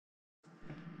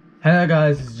Hello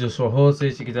guys, this is just for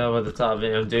Horses. You can tell by the title of the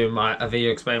video I'm doing a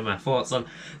video explaining my thoughts on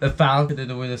the Falcon and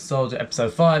the Winter Soldier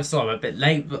episode 5. So I'm a bit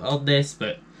late on this,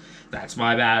 but that's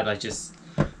my bad. I just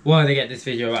wanted to get this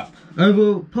video up.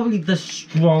 Overall, probably the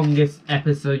strongest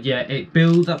episode yet. It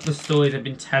builds up the story they've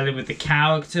been telling with the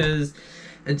characters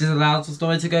and just allows the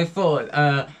story to go forward.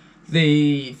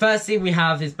 The first thing we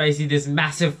have is basically this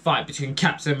massive fight between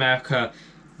Captain America,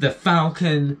 the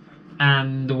Falcon,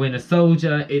 and the Winter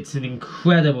Soldier. It's an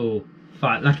incredible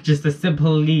fight, like just a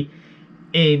simply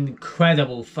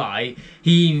incredible fight.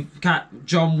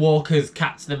 John Walker's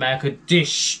Captain America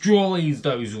destroys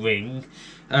those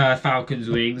Falcon's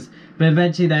wings, but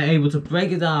eventually they're able to break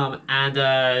his arm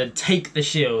and take the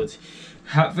shield.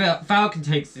 Falcon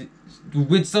takes it,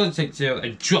 Winter Soldier takes the shield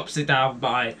and drops it down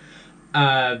by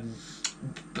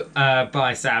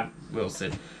Sam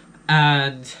Wilson.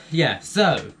 And yeah,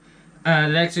 so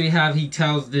next we have, he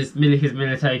tells his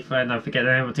military friend, I forget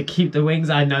the name, to keep the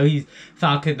wings. I know he's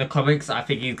Falcon in the comics. I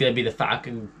think he's going to be the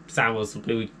Falcon Sam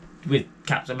Wilson with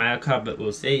Captain America, but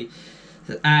we'll see.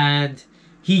 And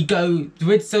the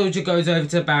Winter Soldier goes over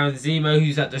to Baron Zemo,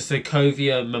 who's at the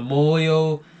Sokovia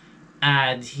Memorial,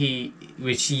 and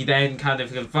which he then kind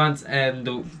of confronts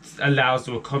and allows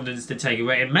the Wakandans to take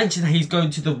away. And mention that he's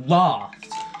going to the Raft.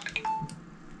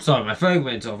 Sorry, my phone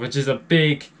went off, which is a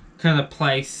big kind of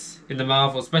place in the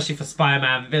Marvel, especially for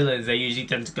Spider-Man villains. They usually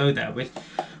tend to go there,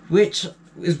 which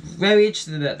is very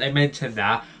interesting that they mentioned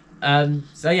that.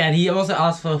 So yeah, and he also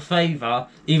asked for a favour,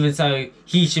 even so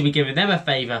he should be giving them a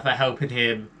favour for helping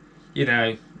him, you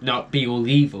know, not be all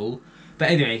evil. But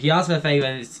anyway, he asked for a favour,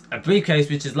 and it's a briefcase,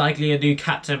 which is likely a new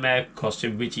Captain America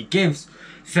costume, which he gives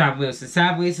Sam Wilson.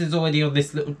 Sam Wilson's already on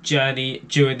this little journey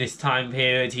during this time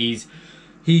period. He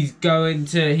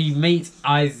meets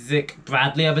Isaac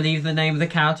Bradley, I believe the name of the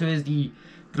character is, the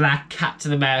black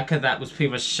Captain America that was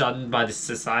pretty much shunned by the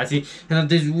society. And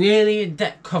there's really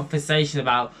in-depth conversation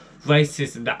about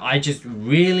racism that I just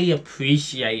really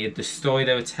appreciated the story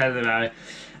they were telling about it.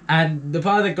 And the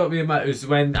part that got me about it was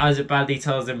when Isaac Bradley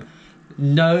tells him,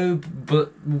 no,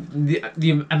 but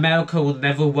the America will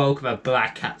never welcome a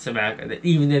black Captain America. That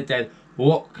even if they're dead,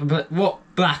 what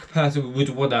black person would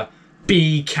want to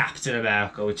be Captain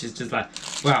America? Which is just like,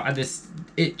 wow. And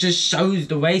it just shows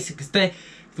the racism, because the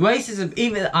racism,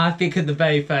 even I think in the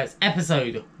very first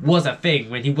episode, was a thing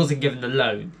when he wasn't given the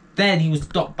loan. Then he was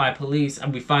stopped by police,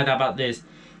 and we find out about this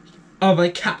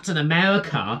other Captain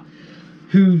America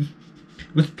who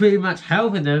was pretty much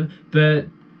helping them, but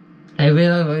they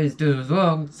realised what he was doing was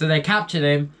wrong, so they captured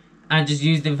him and just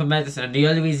used him for medicine. And the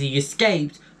only reason he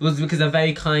escaped was because a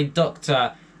very kind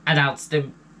doctor announced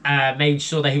him, made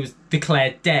sure that he was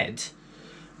declared dead,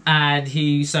 and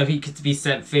so he could be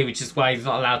sent free, which is why he's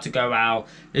not allowed to go out.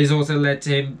 It's also led to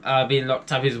him being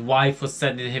locked up. His wife was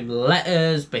sending him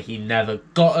letters, but he never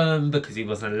got them because he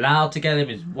wasn't allowed to get them.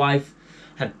 His wife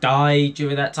had died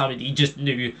during that time, and he just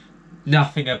knew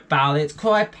nothing about it. It's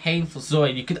quite a painful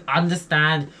story. You could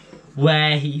understand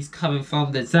where he's coming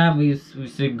from. That Sam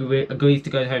agrees to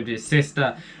go home to his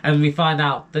sister, and we find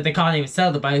out that they can't even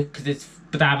sell the boat because it's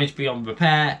damaged beyond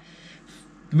repair.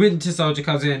 Winter Soldier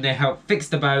comes in and they help fix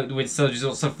the boat. The Winter Soldier's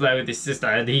also flirting with his sister,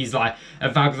 and he's like,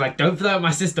 and Falcon's like, don't flirt with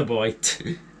my sister, boy.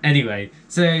 Anyway,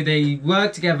 so they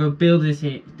work together, build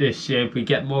this ship. We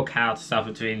get more character stuff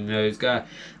between those guys,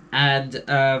 and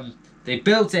they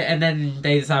built it, and then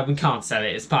they decide we can't sell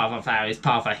it. It's part of our family, it's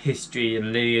part of our history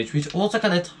and lineage, which also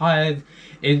kind of ties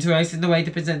into us in the way to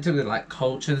present it with like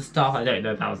culture and stuff. I don't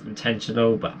know if that was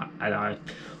intentional, but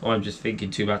or I'm just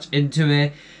thinking too much into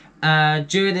it.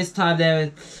 During this time,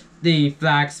 the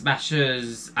Flag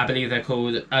Smashers, I believe they're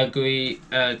called, agree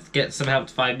to get some help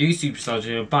to find a new super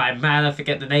soldier by a man I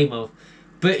forget the name of,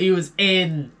 but he was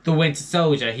in the Winter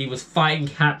Soldier. He was fighting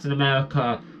Captain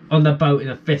America on the boat in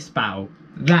a fist battle.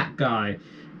 That guy.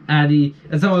 And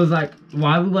someone was like,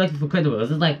 why are we working for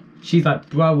criminals? It's like, she's like,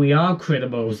 bro, we are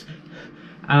criminals.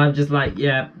 And I'm just like,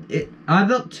 yeah, I'm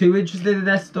not too interested in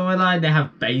their storyline. They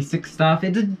have basic stuff.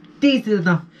 It's a decent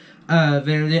enough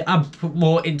villain. I'm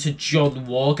more into John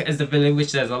Walker as the villain,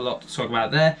 which there's a lot to talk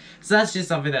about there. So that's just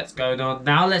something that's going on.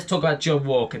 Now let's talk about John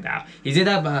Walker now. He's in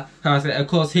that of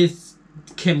course,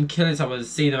 him killing someone is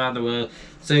seen around the world.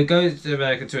 So he goes to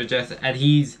America to address it,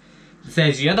 and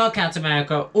says, you're not Captain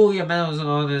America, all your medals and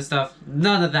honor and stuff,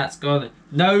 none of that's gone,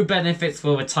 no benefits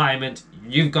for retirement,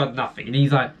 you've got nothing. And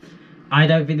he's like, I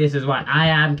don't think this is right, I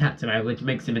am Captain America, which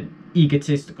makes him an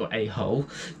egotistical a-hole,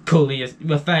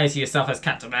 referring to yourself as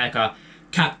Captain America.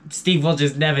 Steve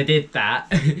Rogers never did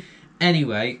that.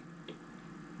 Anyway,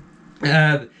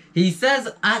 he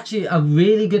says actually a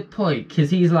really good point, because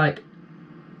he's like,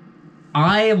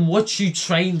 I am what you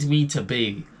trained me to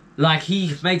be. Like,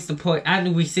 he makes the point,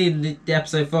 and we see in the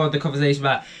episode 4 of the conversation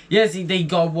about, yes, he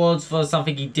got awards for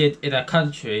something he did in a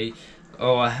country,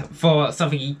 or for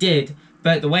something he did,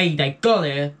 but the way they got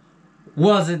it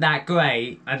wasn't that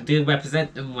great, and didn't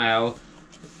represent them well,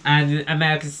 and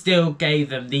America still gave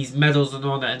them these medals of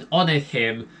honor and honored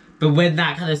him, but when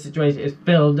that kind of situation is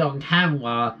filmed on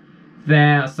camera,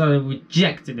 they're sort of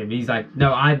rejecting him. He's like,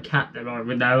 no, I'm Captain America.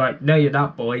 And they're like, no, you're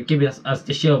not, boy. Give us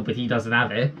the shield, but he doesn't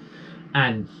have it.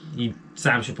 And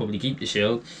Sam should probably keep the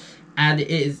shield. And it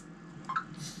is...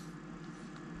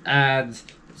 And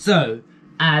so,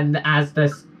 and as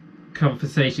this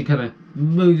conversation kind of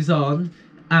moves on,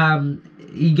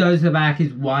 he goes back,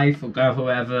 his wife or girlfriend or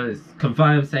whatever is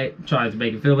confirmed, trying to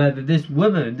make him feel better. This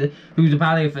woman, who's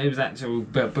apparently a famous actor,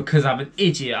 but because I'm an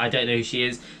idiot, I don't know who she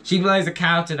is. She plays a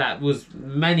character that was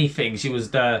many things. She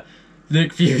was the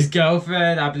Luke Fury's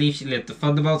girlfriend. I believe she lived the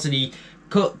Thunderbolts, and he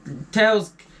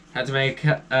tells Captain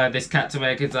America, this Captain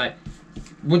America, is like,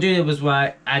 what you did was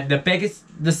right, and the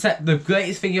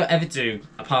greatest thing you'll ever do,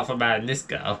 apart from marrying this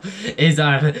girl, is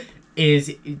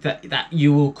that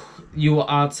you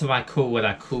will answer my call when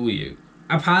I call you.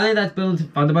 Apparently that's built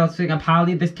into Thunderbolts thing.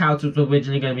 Apparently this character was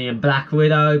originally going to be in Black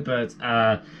Widow, but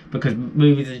because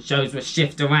movies and shows were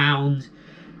shift around,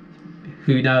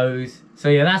 who knows. So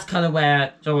yeah, that's kind of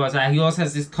where John was at. He also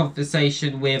has this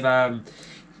conversation with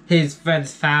his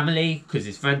friend's family, because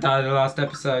his friend died in the last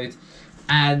episode,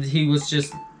 and he was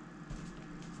just...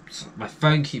 My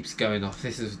phone keeps going off,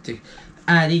 this is ridiculous.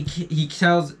 And he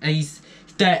tells...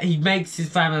 he makes his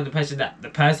family under the impression that the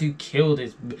person who killed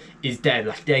is dead,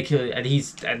 like they killed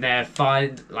it, and they're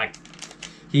fine, like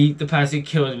the person who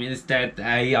killed him is dead.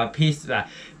 They are peace to that,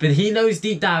 but he knows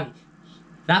deep down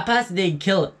that person didn't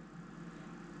kill him,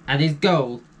 and his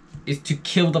goal is to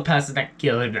kill the person that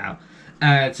killed him now.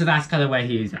 So that's kind of where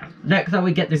he is at. Next up,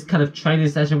 we get this kind of training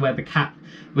session where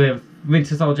with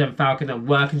Winter Soldier and Falcon are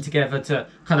working together to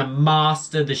kind of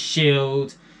master the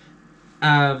shield.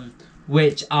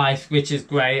 Which is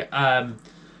great.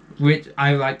 Which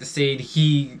I like the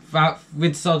scene.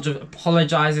 Winter Soldier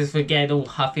apologizes for getting all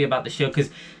huffy about the shield,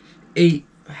 because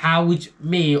how would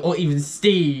me or even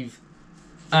Steve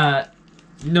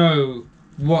know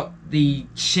what the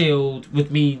shield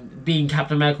would mean, being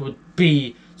Captain America would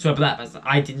be to a black person?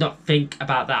 I did not think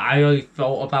about that. I only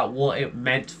thought about what it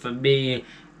meant for me,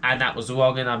 and that was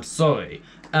wrong, and I'm sorry.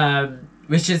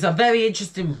 Which is a very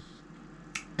interesting.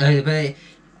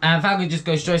 And Falcon just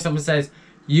goes straight. Someone says,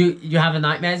 "You have a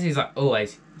nightmare?" And he's like,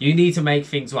 "Always. You need to make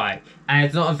things right, and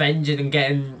it's not avenging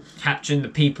and capturing the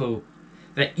people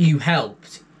that you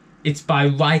helped. It's by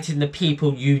righting the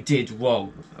people you did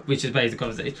wrong." Which is basically the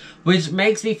conversation. Which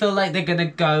makes me feel like he's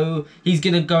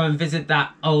gonna go and visit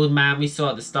that old man we saw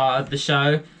at the start of the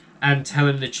show and tell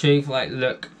him the truth. Like,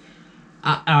 look,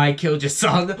 I killed your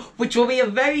son. Which will be a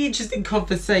very interesting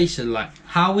conversation. Like,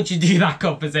 how would you do that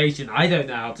conversation? I don't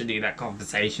know how to do that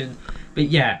conversation. But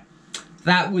yeah,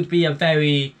 that would be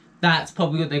that's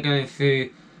probably what they're going through.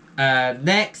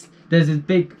 Next, there's this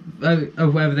big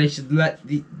of whether they should let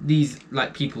these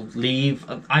like people leave.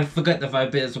 I forget the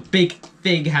vote, but there's a big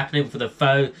thing happening for the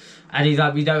vote, and he's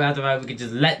like, we don't have the vote, we can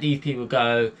just let these people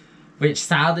go, which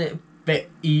sounded a bit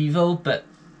evil, but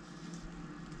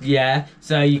yeah.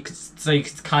 So you could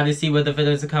kind of see where the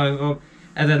villains are coming from,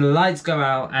 and then the lights go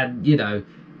out, and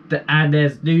and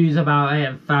there's news about it,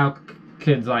 and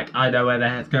Falcon's like, I know where the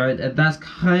head's going, and that's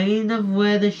kind of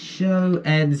where the show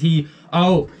ends. He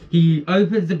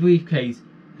opens the briefcase,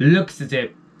 looks at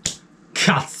it,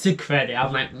 cuts to credit.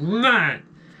 I'm like, man.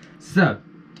 So,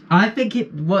 I think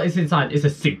what is inside is a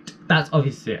suit. That's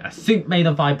obviously a suit made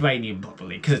of vibranium,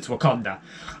 probably, because it's Wakanda.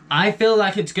 I feel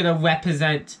like it's going to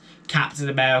represent Captain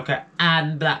America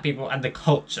and black people and the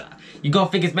culture. You got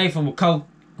to think it's made from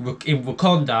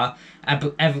Wakanda,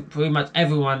 and pretty much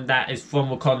everyone that is from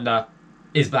Wakanda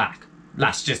is black.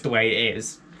 That's just the way it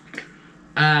is.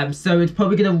 So it's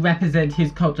probably going to represent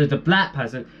his culture as a black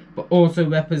person, but also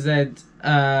represent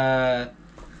Captain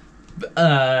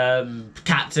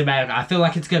America. I feel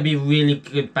like it's going to be a really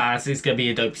good balance. It's going to be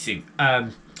a dope suit.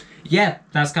 Yeah,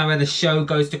 that's kind of where the show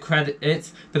goes to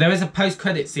credits. But there is a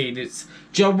post-credit scene. It's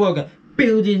John Walker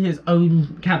building his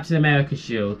own Captain America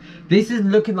shield. This is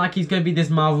looking like he's going to be this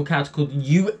Marvel character called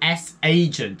U.S.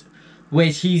 Agent,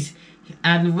 which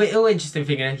and the real interesting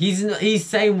thing is he's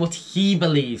saying what he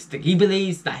believes. That he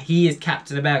believes that he is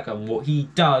Captain America, and what he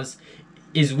does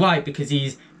is right because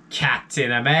he's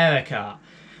Captain America.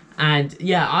 And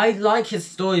yeah, I like his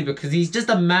story because he's just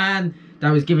a man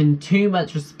that was given too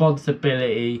much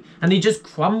responsibility, and he just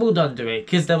crumbled under it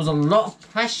because there was a lot of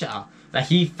pressure that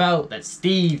he felt that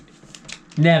Steve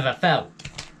never felt,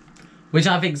 which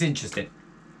I think is interesting.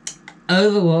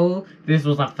 overall, this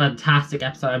was a fantastic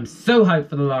episode. I'm so hyped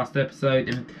for the last episode,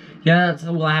 and yeah, that's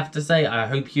all I have to say. I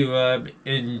hope you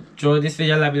enjoyed this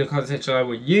video. Let me know in the comment section below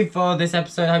what you thought of this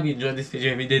episode. I hope you enjoyed this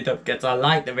video. If you did, don't forget to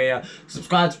like the video,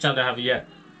 subscribe to the channel if you haven't yet,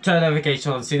 turn notifications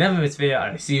on so you never miss a video.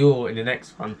 I'll see you all in the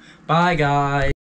next one. Bye guys.